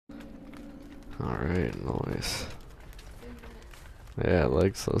Alright, nice. Yeah, it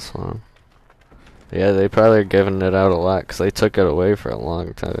likes this one. Yeah, they probably are giving it out a lot because they took it away for a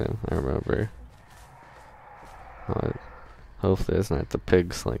long time, I remember. Hopefully it's not the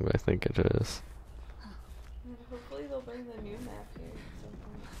pig sling, but I think it is. Hopefully they'll bring the new map here at some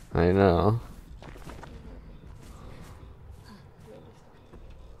point. I know.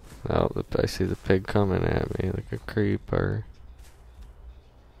 Oh, I see the pig coming at me like a creeper.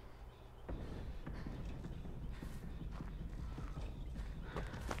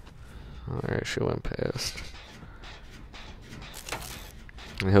 Alright, she went past.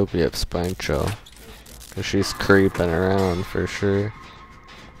 I hope you have spine chill. Cause she's creeping around for sure.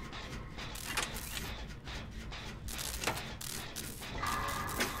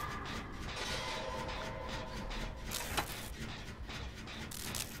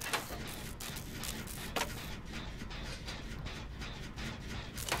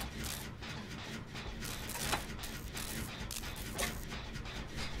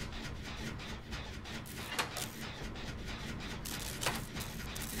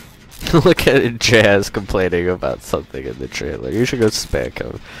 Look at Jazz complaining about something in the trailer. You should go smack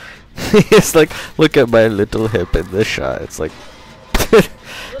him. He's like, look at my little hip in the shot. It's like,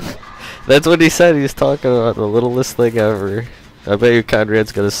 that's what he said. He's talking about the littlest thing ever. I bet you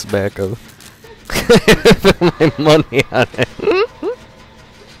Conrad's gonna smack him. Put my money on it.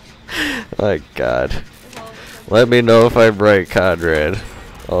 My God. Let me know if I'm right, Conrad.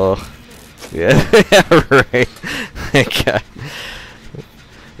 Oh, yeah, yeah, right. My God.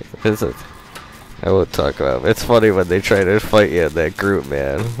 Is it? I won't talk about it. It's funny when they try to fight you in that group,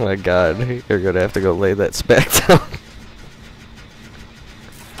 man. My God, you're gonna have to go lay that smack down.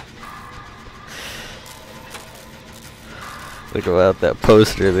 Think about that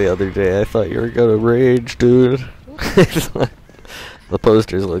poster the other day. I thought you were gonna rage, dude. The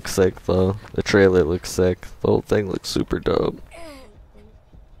posters look sick, though. The trailer looks sick. The whole thing looks super dope.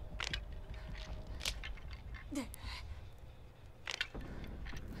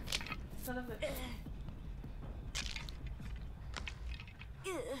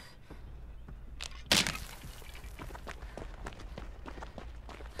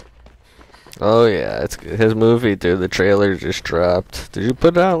 Oh yeah, it's his movie, dude. The trailer just dropped. Did you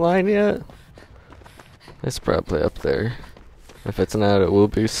put it online yet? It's probably up there. If it's not, it will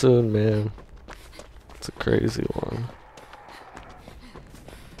be soon, man. It's a crazy one.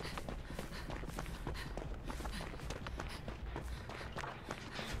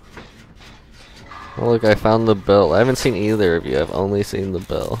 Oh look, I found the bill. I haven't seen either of you. I've only seen the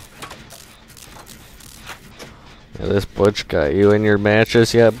bill. Yeah, this Butch guy. You in your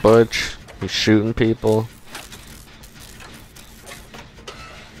matches yet, Butch? You shooting people?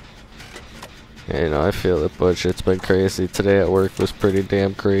 Yeah, you know, I feel it, Butch. It's been crazy. Today at work was pretty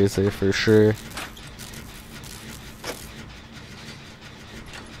damn crazy, for sure.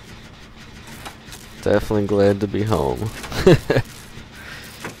 Definitely glad to be home.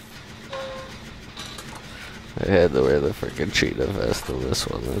 I had to wear the freaking cheetah vest on this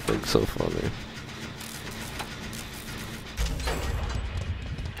one. I think so funny.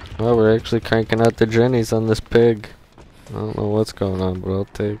 Well, we're actually cranking out the Jennies on this pig. I don't know what's going on, but I'll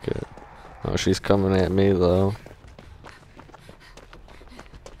take it. Oh, she's coming at me, though.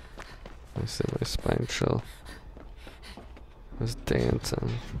 I see my spine chill. It's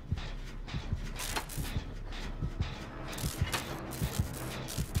dancing.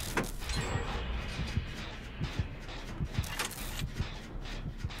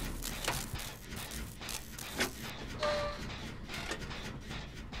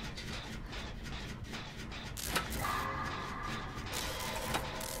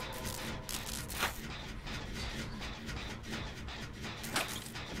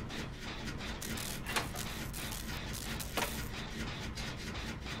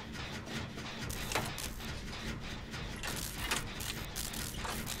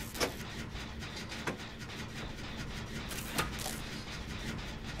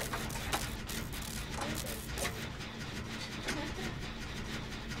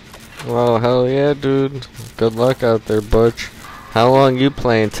 Well, hell yeah, dude. Good luck out there, Butch. How long you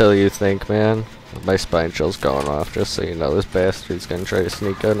playing till you think, man? My spine chill's going off, just so you know. This bastard's gonna try to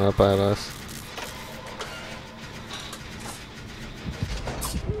sneak in up at us.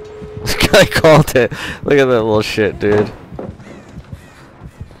 This guy called it. Look at that little shit, dude.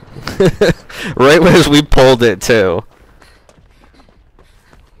 Right as we pulled it, too.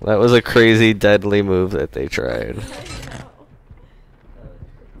 That was a crazy, deadly move that they tried.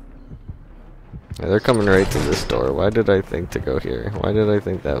 Yeah, they're coming right to this door. Why did I think to go here? Why did I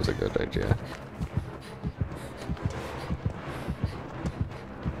think that was a good idea?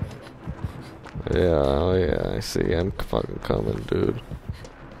 Yeah, oh yeah, I see. I'm fucking coming, dude.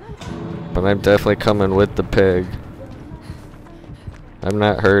 But I'm definitely coming with the pig. I'm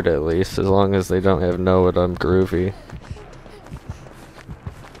not hurt, at least, as long as they don't have Noed, I'm groovy.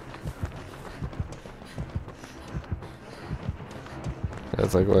 I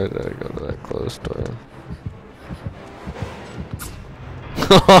was like, why did I go to that closed door?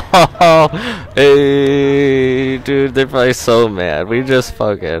 Hey, dude, they're probably so mad. We just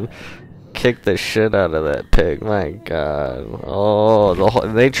fucking kicked the shit out of that pig. My god. Oh,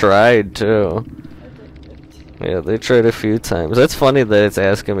 they tried too. Yeah, they tried a few times. That's funny that it's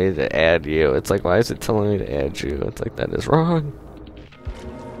asking me to add you. It's like, why is it telling me to add you? It's like, that is wrong.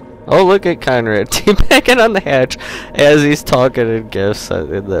 Oh, look at Conrad teabagging on the hatch as he's talking in gifs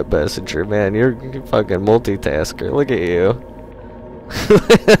in that messenger. Man, you're fucking multitasker. Look at you.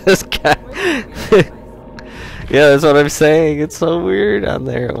 This guy. Yeah, that's what I'm saying. It's so weird on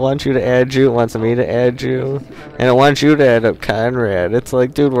there. It wants you to add you. It wants me to add you. And it wants you to add up Conrad. It's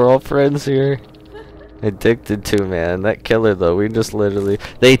like, dude, we're all friends here. Addicted to, man. That killer, though, we just literally...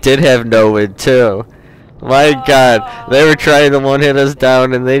 They did have Noed, too. My god. They were trying to one-hit us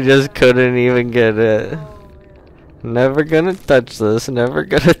down, and they just couldn't even get it. Never gonna touch this. Never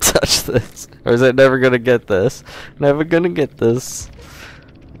gonna touch this. Or is it never gonna get this? Never gonna get this.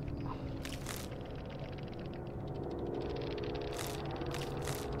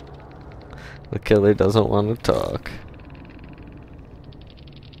 The killer doesn't want to talk.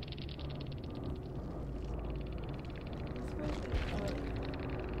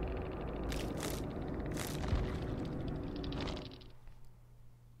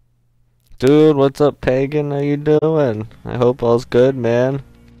 Dude, what's up, Pagan? How you doing? I hope all's good, man.